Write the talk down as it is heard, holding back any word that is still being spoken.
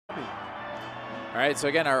All right, so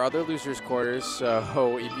again, our other losers quarters.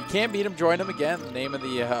 So if you can't beat them, join them again. The name of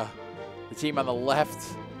the team on the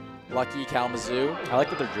left, Lucky Kalamazhu. I like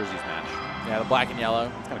that their jerseys match. Yeah, the black and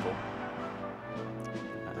yellow. It's kind of cool.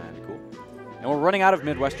 Cool. And we're running out of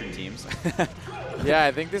Midwestern teams. Yeah,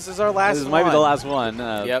 I think this is our last one. This might be the last one.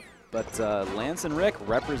 Yep. But Lance and Rick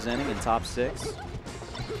representing in top 6.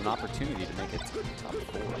 An opportunity to make it to top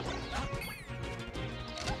 4.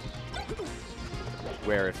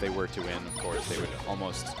 Where if they were to win, of course, they would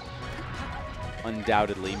almost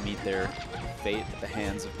undoubtedly meet their fate at the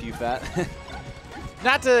hands of PewFat.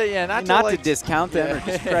 Not to discount them or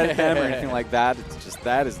discredit them or anything like that. It's just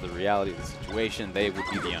that is the reality of the situation. They would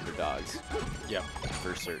be the underdogs. Yep.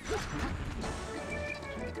 For certain.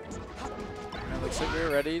 It looks like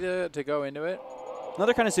we're ready to go into it.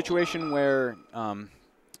 Another kind of situation where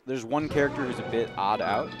there's one character who's a bit odd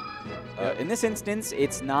out. In this instance,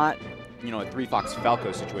 it's not a 3 Fox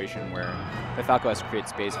Falco situation where the Falco has to create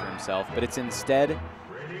space for himself, but it's instead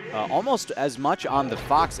almost as much on the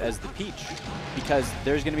Fox as the Peach, because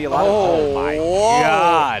there's going to be a lot of... Oh my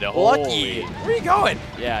God! Lucky! Where are you going?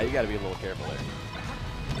 Yeah, you got to be a little careful there.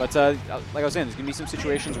 But like I was saying, there's going to be some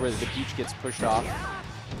situations where the Peach gets pushed off,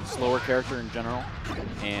 slower character in general,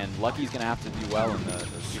 and Lucky's going to have to do well in those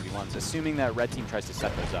 2v1s, assuming that red team tries to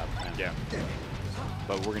set those up. Yeah.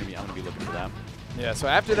 But I'm going to be looking for that. Yeah, so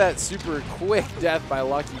after that super quick death by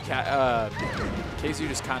Lucky, KZU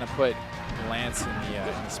just kind of put Lance in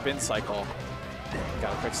the spin cycle.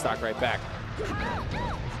 Got a quick stock right back. He's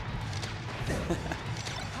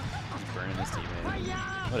burning his teammate.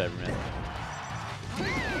 Whatever, man.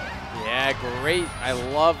 Yeah, great. I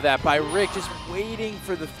love that by Rick, just waiting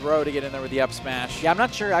for the throw to get in there with the up smash. Yeah, I'm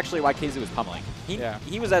not sure actually why KZU was pummeling.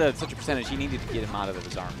 He was at such a percentage, he needed to get him out of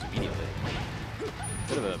his arms immediately.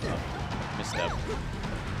 Bit of a misstep.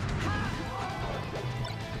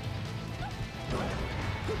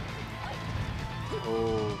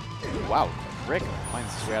 Oh, wow. Rick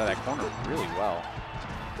finds his way out of that corner really well.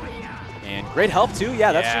 And great help, too.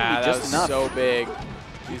 Yeah, that should be just enough. So big.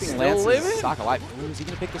 He's still living? Stock alive. Ooh, is he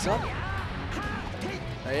going to pick this up?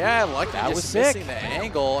 Yeah, Lucky that just was sick. Missing the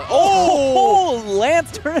angle. Oh,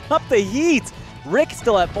 Lance turning up the heat. Rick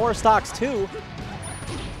still at 4 stocks, too.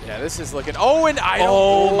 Yeah, this is looking... Oh, and I don't...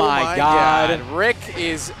 Oh, my God. Rick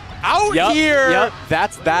is out here. Yep,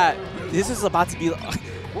 that's that. This is about to be...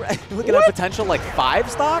 We're looking at potential, like, 5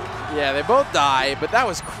 stock? Yeah, they both die, but that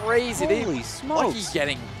was crazy. Holy smokes. Lucky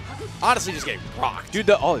getting... Honestly, just getting rocked. Dude,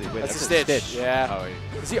 wait, that's a stitch. Yeah. Oh, wait.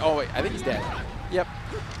 Is he... Oh, wait, I think he's dead. Yep.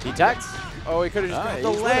 He techs. Oh, he could have just grabbed the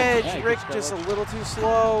ledge. Yeah, Rick just a little too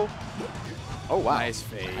slow. Oh, wow. Nice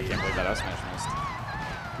fade. I can't believe that up smash missed.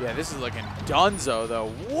 Yeah, this is looking dunzo,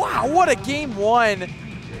 though. Wow, what a game 1.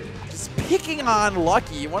 Just picking on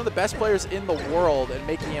Lucky, one of the best players in the world, and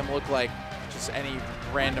making him look like just any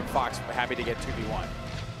random Fox happy to get 2v1.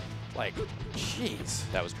 Like, jeez.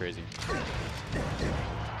 That was crazy.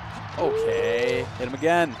 Okay. Hit him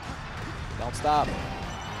again. Don't stop.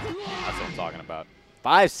 That's what I'm talking about.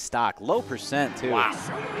 5 stock, low percent too. Wow.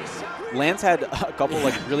 Lance had a couple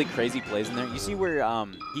like really crazy plays in there. You see where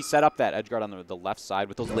he set up that edge guard on the left side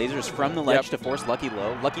with those lasers from the ledge to force Lucky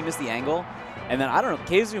low. Lucky missed the angle, and then I don't know.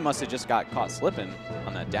 KZU must have just got caught slipping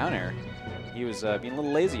on that down air. He was being a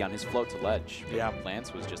little lazy on his float to ledge. Yeah.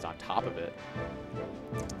 Lance was just on top of it.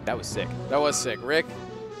 That was sick. That was sick. Rick,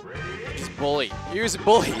 just bully. He was a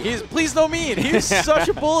bully. Please no mean. He was such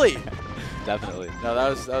a bully. Definitely. No, that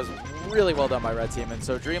was really well done by Red Team. And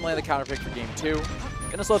so Dreamland the counter pick for game 2.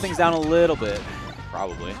 Gonna slow things down a little bit,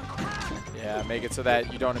 probably. Yeah, make it so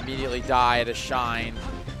that you don't immediately die at a shine.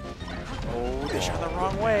 Oh, they shot the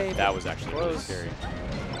wrong way. That was actually really scary.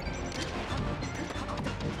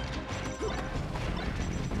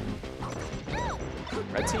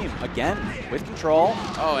 Red team, again, with control.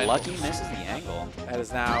 Oh, and Lucky misses the angle. That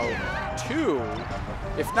is now 2,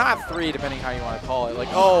 if not 3, depending how you want to call it. Like,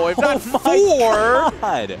 oh, if not 4.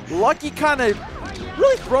 God. Lucky kind of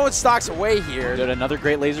really throwing stocks away here. Did another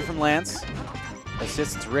great laser from Lance.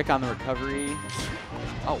 Assists Rick on the recovery.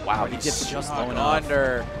 Oh, wow, he gets just low enough.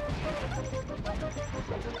 Under.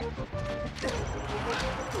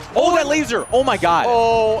 Oh, that laser! Oh my God!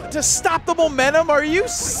 Oh, to stop the momentum? Are you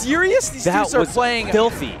serious? These dudes are playing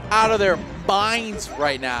filthy out of their minds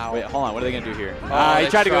right now. Wait, hold on. What are they gonna do here? Oh, he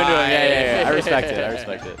tried to go into it. Yeah. I respect it. I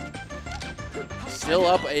respect it. Still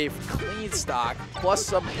up a clean stock, plus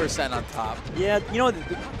some percent on top. Yeah, you know,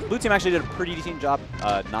 the blue team actually did a pretty decent job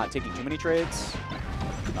not taking too many trades.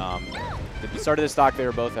 At the start of the stock, they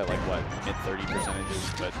were both at like what, mid-30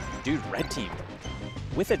 percentages. But dude, red team.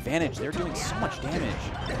 With advantage, they're doing so much damage.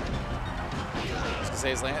 I was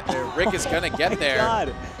gonna say, Rick is gonna get there.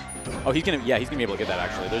 God. Oh, he's gonna be able to get that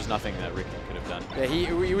actually. There's nothing that Rick could have done. Yeah,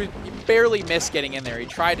 he barely missed getting in there. He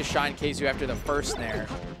tried to shine Kazu after the first snare,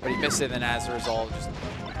 but he missed it, and as a result, just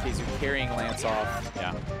Kazu carrying Lance off.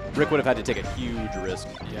 Yeah. Rick would have had to take a huge risk.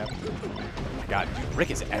 Yep. Oh my god, dude, Rick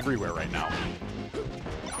is everywhere right now.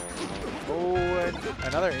 Oh, and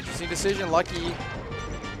another interesting decision. Lucky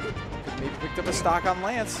maybe picked up a stock on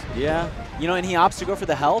Lance. Yeah. You know, and he opts to go for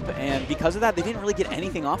the help, and because of that, they didn't really get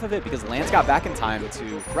anything off of it because Lance got back in time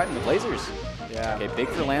to threaten the Blazers. Yeah. Okay, big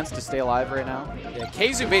for Lance to stay alive right now. Yeah,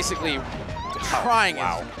 Kazu basically trying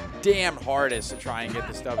his damn hardest to try and get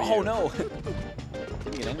this W. Oh, no.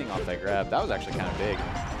 Didn't get anything off that grab. That was actually kind of big.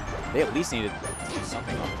 They at least needed to do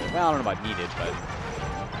something off it. Well, I don't know about needed, but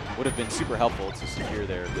would have been super helpful to secure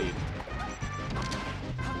their lead.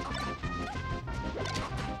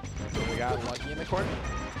 We got Lucky in the corner.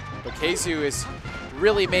 But Kazu has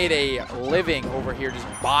really made a living over here just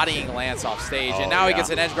bodying Lance off stage. And now he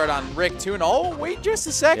gets an edge guard on Rick too. And oh, wait just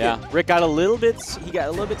a second. Yeah, Rick got a little bit, he got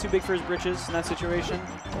a little bit too big for his britches in that situation.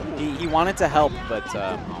 He wanted to help, but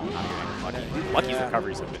not getting Lucky. Lucky's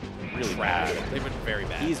recoveries have been really bad. They've been very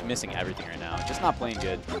bad. He's missing everything right now. Just not playing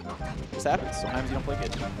good. This happens. Sometimes you don't play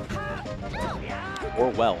good. Or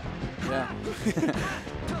well. Yeah.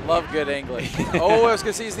 Love good English. Oh, I was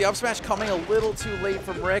going to say, is the up smash coming a little too late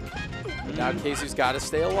from Rick? But now Kazu's got to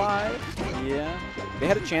stay alive. Yeah. They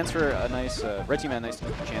had a chance for a nice, Red Team had a nice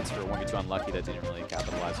chance for 1v2 on Lucky that didn't really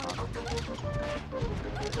capitalize on.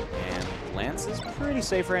 And Lance is pretty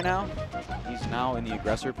safe right now. He's now in the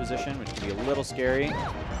aggressor position, which can be a little scary.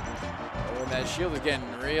 Oh, and that shield is getting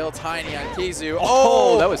real tiny on Kazu.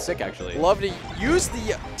 Oh, that was sick, actually. Love to use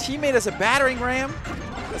the teammate as a battering ram,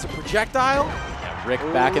 as a projectile. Yeah, Rick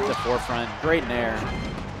back at the forefront. Great nair.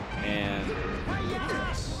 And...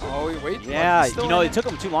 oh, wait. Yeah, you know, it took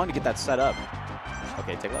him too long to get that set up.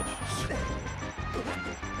 Okay, take ledge.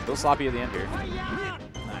 A little sloppy at the end here.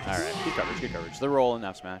 Nice. All right, good coverage, good coverage. The roll and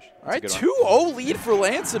F smash. All right, 2-0 lead for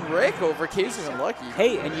Lance and Rick over Kazu and Lucky.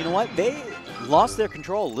 Hey, and you know what? They lost their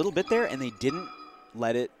control a little bit there, and they didn't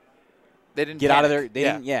let it get out of there. They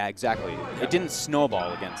didn't. Yeah, exactly. It didn't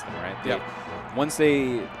snowball against them, right?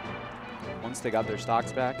 Once they got their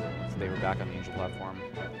stocks back, they were back on the Angel platform.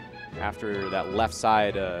 After that left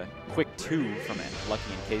side quick 2 from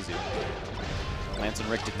Lucky and Kazu, Lance and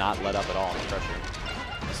Rick did not let up at all on the pressure.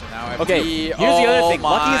 So now okay, here's the other thing.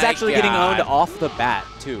 Lucky is actually getting owned off the bat,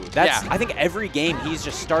 too. That's I think every game he's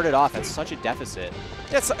just started off at such a deficit.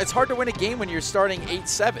 Yeah, it's hard to win a game when you're starting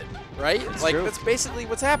 8-7, right? Like, that's basically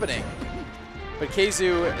what's happening. But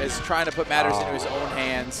Kazu is trying to put matters into his own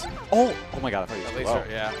hands. Oh my god, I thought he was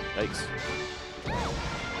yeah. Yikes.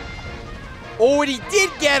 Oh, and he did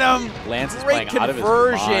get him! Lance is great playing out of his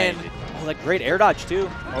mind. Oh, that great air dodge, too.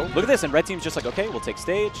 Oh, look at this, and Red Team's just like, okay, we'll take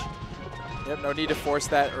stage. Yep, no need to force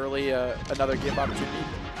that early, another give opportunity.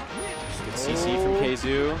 Good CC from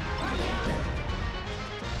Kazu.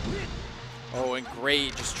 Oh, and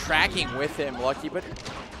great, just tracking with him, Lucky, but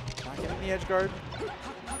not getting the edge guard.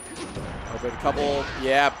 Oh, but a couple,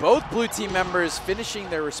 both blue team members finishing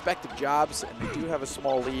their respective jobs, and they do have a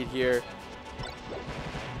small lead here.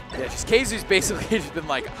 Yeah, just Kazu's basically just been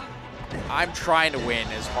like, I'm trying to win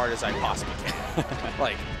as hard as I possibly can.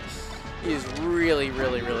 Like, he's really,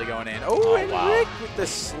 really, really going in. Oh, and Rick with the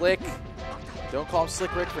slick. Don't call him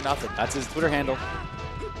Slick Rick for nothing. That's his Twitter handle.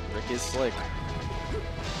 Rick is slick.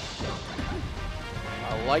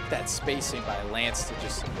 I like that spacing by Lance to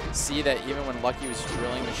just see that even when Lucky was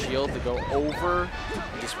drilling the shield to go over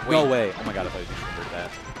and just wait. No way. Oh my god, I thought you just convert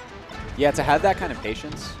that. Yeah, to have that kind of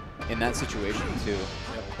patience in that situation, too.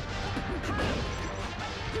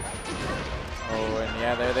 Oh, and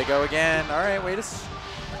yeah, there they go again. All right,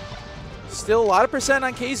 still a lot of percent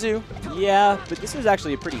on Kazu. Yeah, but this is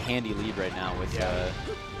actually a pretty handy lead right now with,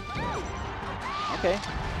 okay.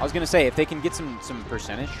 I was going to say, if they can get some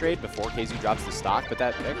percentage trade before Kazu drops the stock, but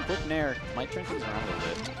that quick nair might turn things around a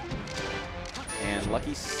little bit. And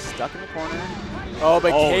Lucky's stuck in the corner. Oh,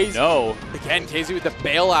 but Kazu, no. Again, Kazu with the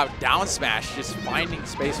bailout down smash, just finding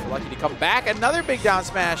space for Lucky to come back. Another big down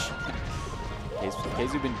smash.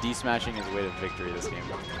 Kazu been D-smashing his way to victory this game.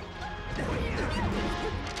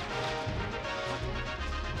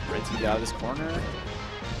 Red Team out of this corner.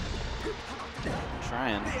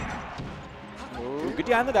 Trying. Ooh, good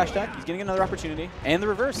DI on the dash tag. He's getting another opportunity. And the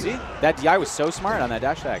reverse, see? That DI was so smart on that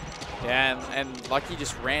dash tag. Yeah, and Lucky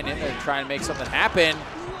just ran in there to try and make something happen.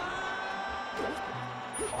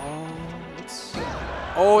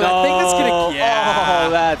 Oh, that thing that's going to... Oh,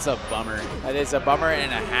 that's a bummer. That is a bummer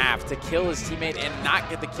and a half to kill his teammate and not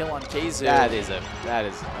get the kill on Kazu. That is, oh.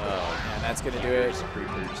 And that's going to do it.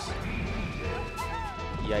 Creepers.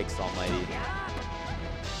 Yikes almighty.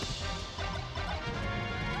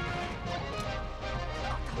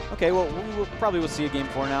 Okay, well, we probably will see a game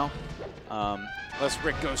 4 now. Unless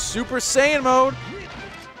Rick goes Super Saiyan mode.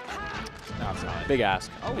 No, it's not. Big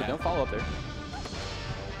ask. Oh, Yeah. don't follow up there. I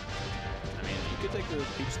mean, you could take the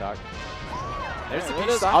peach stock. There's the There it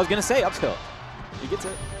peach is. stock. I was going to say up tilt. He gets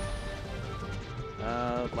it.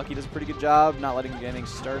 Lucky does a pretty good job not letting anything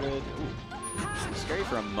started. Ooh. Scary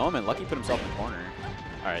for a moment. Lucky put himself in the corner.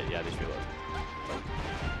 All right, yeah, they should reload.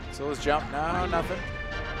 So let's jump. No, nothing.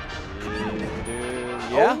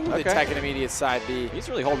 Yeah, Oh, the tech and immediate side B. He's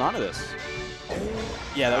really holding on to this.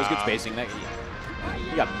 Yeah, that was good spacing. That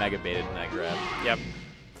he got mega baited in that grab. Yep.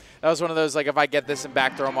 That was one of those, like, if I get this and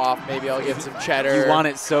back throw him off, maybe I'll get some cheddar. You want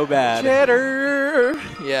it so bad. Cheddar.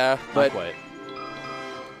 Yeah, but. Not quite.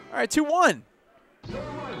 All right, 2-1.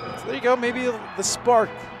 So there you go. Maybe the spark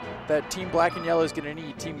that Team Black and Yellow is going to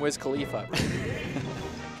need. Team Wiz Khalifa.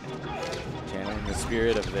 Channeling the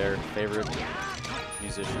spirit of their favorite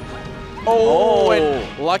musician. Oh,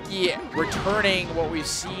 and Lucky returning what we've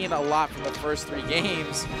seen a lot from the first 3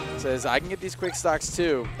 games. Says, I can get these quick stocks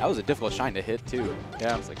too. That was a difficult shine to hit too.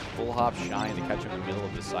 Yeah. It's like a full hop shine to catch him in the middle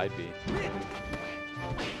of the side B.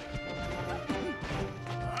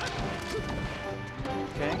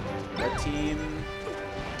 Okay, red team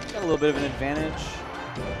got a little bit of an advantage.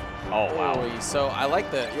 Oh, wow. Oh, so I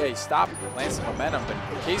like the, he stopped Lance's momentum, but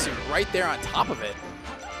Casey right there on top of it.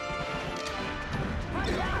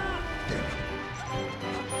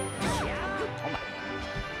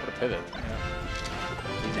 What a pivot.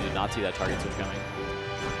 Yeah. He did not see that target switch coming.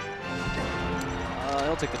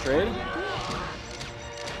 He'll take the trade.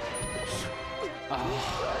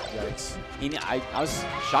 Oh, yikes. I was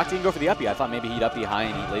shocked he didn't go for the uppie. I thought maybe he'd uppie high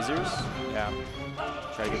and eat lasers. Yeah.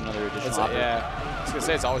 Try to get another additional option. Yeah. I was going to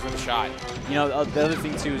say, it's always with a shot. You know, the other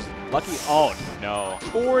thing too is Lucky. Oh, no.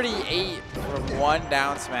 48 from 1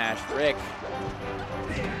 down smash. Rick.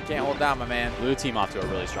 Can't hold down, my man. Blue team off to a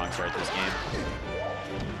really strong start this game.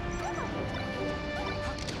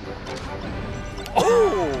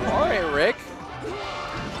 Oh, all right, Rick.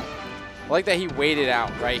 I like that he waited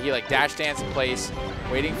out, right? He like dash dance in place,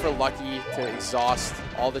 waiting for Lucky to exhaust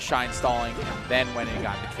all the shine stalling, and then went and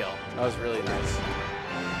got the kill. That was really nice.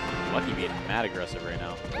 Lucky being mad aggressive right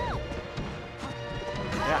now.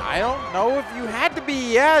 Yeah, I don't know if you had to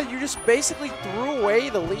be. Yeah, you just basically threw away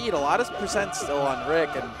the lead. A lot of percent still on Rick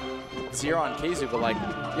and 0 on Kazu, but like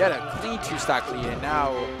you had a clean 2-stock lead, and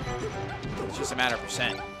now it's just a matter of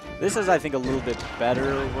percent. This is, I think, a little bit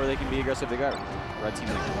better where they can be aggressive. They got red team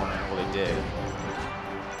in the corner. Well, they did.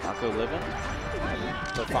 Taco living.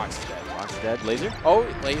 But Fox is dead. Fox dead. Laser. Oh,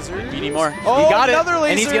 laser. We need more. Oh, he got another it.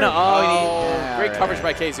 laser. And he's going to, yeah, great right, coverage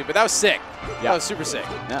by Kazu, but that was sick. Yeah. That was super sick.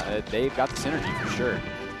 No, they've got the synergy for sure.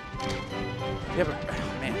 Yeah, but,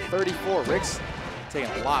 oh, man, 34. Rick's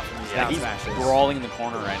taking a lot from these down He's smashes. brawling in the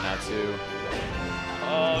corner right now, too.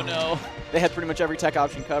 Oh, no. They had pretty much every tech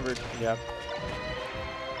option covered. Yep.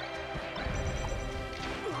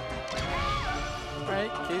 All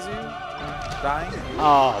right, Kazu dying.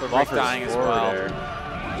 Oh, But Rick Buffer's dying as forward well. air.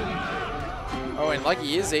 Oh, and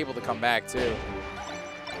Lucky is able to come back, too.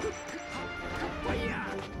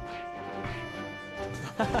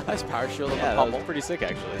 Nice power shield on Yeah, the that pummel. was pretty sick,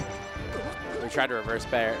 actually. We tried to reverse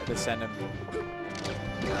bear to send him.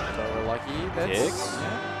 So we're lucky. That's, Kicks.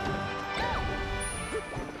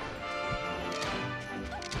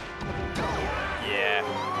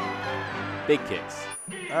 yeah. Big kicks.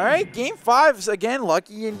 All right, game 5 again.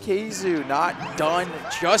 Lucky and Kazu not done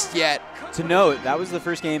just yet. To note, that was the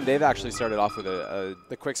first game they've actually started off with a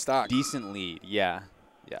The quick stock. decent lead. Yeah.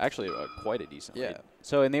 Yeah, actually quite a decent Yeah. lead.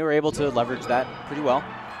 So, and they were able to leverage that pretty well.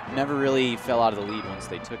 Never really fell out of the lead once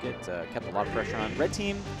they took it. Kept a lot of pressure on. Red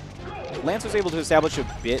team, Lance was able to establish a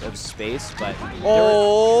bit of space, but...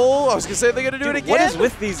 Oh, I was going to say they're going to do it again. What is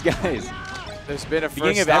with these guys? There's been a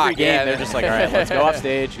Beginning first of every stock, game, yeah. they're just like, all right, let's go off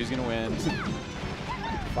stage. Who's going to win?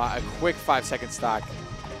 A quick 5-second stock.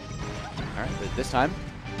 All right, but this time,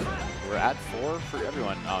 we're at 4 for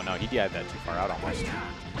everyone. Oh, no, he DI'd that too far out almost.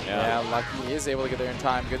 Yeah, Lucky is able to get there in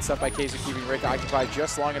time. Good stuff by Kazu, keeping Rick occupied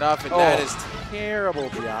just long enough, and that is terrible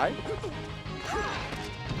DI.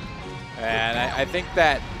 And I think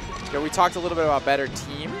that, you know, we talked a little bit about better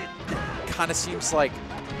team. Kind of seems like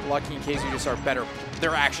Lucky and Kazu just are better.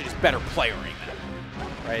 They're actually just better playering.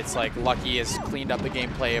 Right? It's like Lucky has cleaned up the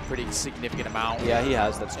gameplay a pretty significant amount. Yeah, he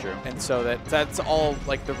has. That's true. And so that's all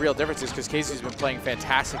like the real difference is because Kazu's been playing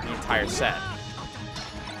fantastic the entire set.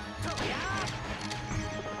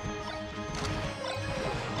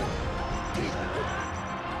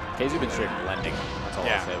 Kazu's been straight blending. That's all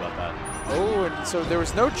I'll say about that. Oh, and so there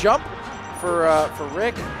was no jump for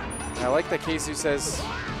Rick. And I like that Kazu says,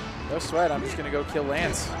 no sweat, I'm just going to go kill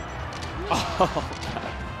Lance. Oh,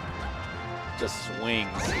 God. just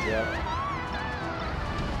swings. Yep.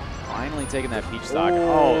 Finally taking that peach stock.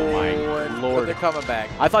 Oh my lord. They're coming back.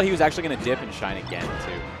 I thought he was actually going to dip and shine again,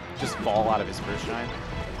 too. Just fall out of his first shine.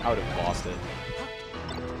 I would have lost it.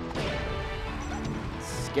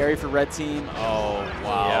 Scary for red team. Oh,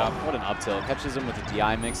 wow. Yeah. What an up tilt. Catches him with a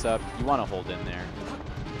DI mix-up. You want to hold in there.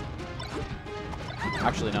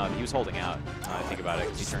 Actually, no. He was holding out. I think about it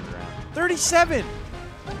because he turned around. 37!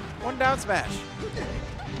 One down smash.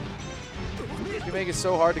 You make it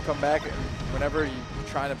so hard to come back whenever you're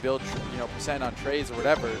trying to build, percent on trades or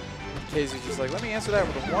whatever. KZ's just like, let me answer that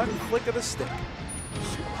with one flick of the stick.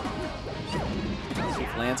 See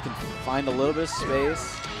if Lance can find a little bit of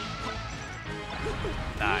space.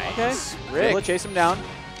 Nice. Okay. Rick. Able to chase him down.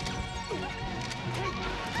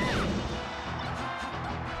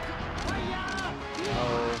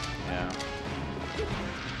 Oh, yeah.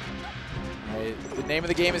 All right. The name of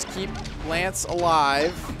the game is keep Lance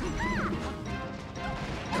alive.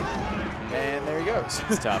 And there he goes.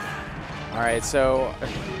 It's tough. All right, so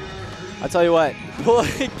I'll tell you what.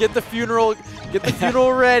 get the funeral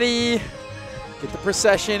ready. Get the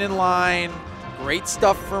procession in line. Great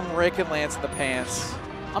stuff from Rick and Lanceinthepants.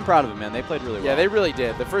 I'm proud of them, man. They played really well. Yeah, they really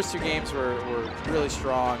did. The first two games were really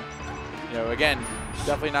strong. Again,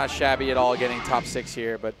 definitely not shabby at all getting top 6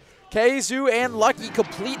 here. But KZoo and Lucky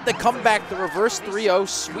complete the comeback, the reverse 3-0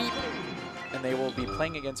 sweep. And they will be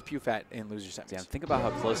playing against PewFat in loser semis. Damn, think about how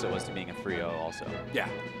close it was to being a 3-0 also. Yeah.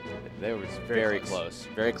 They were very close.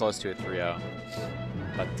 Very close to a 3-0.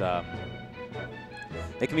 But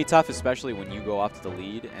they can be tough, especially when you go off to the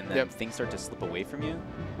lead and then things start to slip away from you. You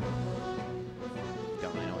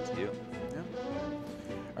don't really know what to do. Yeah.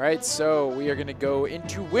 All right, so we are going to go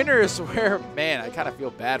into winners where, man, I kind of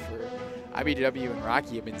feel bad for IBW and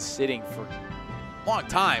Rocky have been sitting for a long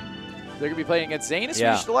time. They're going to be playing against Zane and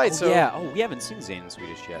Swedish Delight. So we haven't seen Zane and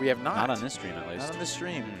Swedish yet. We have not. Not on this stream, at least. Not on this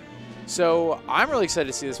stream. So I'm really excited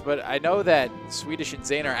to see this, but I know that Swedish and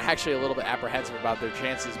Zane are actually a little bit apprehensive about their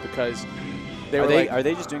chances because are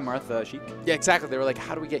they just doing Martha Sheik? Yeah, exactly. They were like,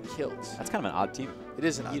 how do we get kills? That's kind of an odd team. It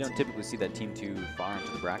is an odd You team. don't typically see that team too far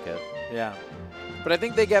into the bracket. Yeah. But I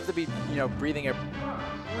think they have to be, breathing a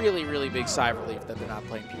really, really big sigh of relief that they're not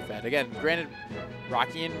playing PewFat. Again, granted,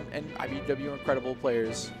 Rocky and IBW are incredible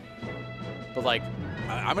players. But, like,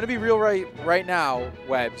 I'm going to be real right now,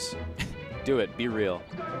 Webbs. Do it. Be real.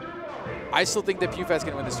 I still think that PewFat's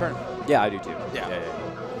going to win this tournament. Yeah, I do too. Yeah.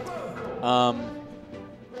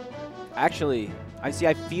 Actually, I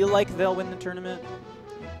feel like they'll win the tournament,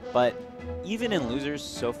 but even in losers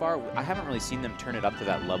so far, I haven't really seen them turn it up to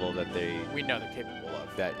that level that we know they're capable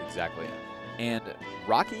of. That exactly. And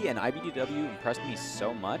Rocky and IBDW impressed me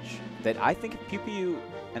so much that I think if PewPew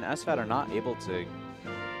and SFAT are not able to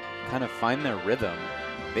kind of find their rhythm,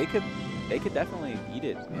 they could definitely eat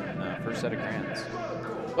it in the first set of grands.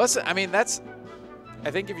 Listen, I mean, I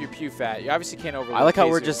think if you're PewFat, you obviously can't overlook I like how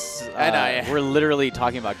KZoo. we're just, we're literally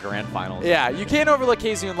talking about grand finals. Yeah, you can't overlook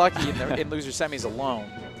KZoo and Lucky in loser semis alone.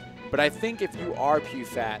 But I think if you are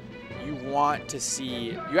PewFat, you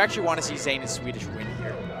actually want to see Zane and Swedish win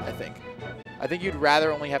here, I think. I think you'd rather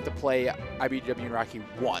only have to play IBW and Rocky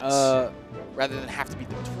once rather than have to beat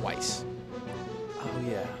them twice. Oh,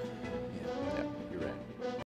 yeah.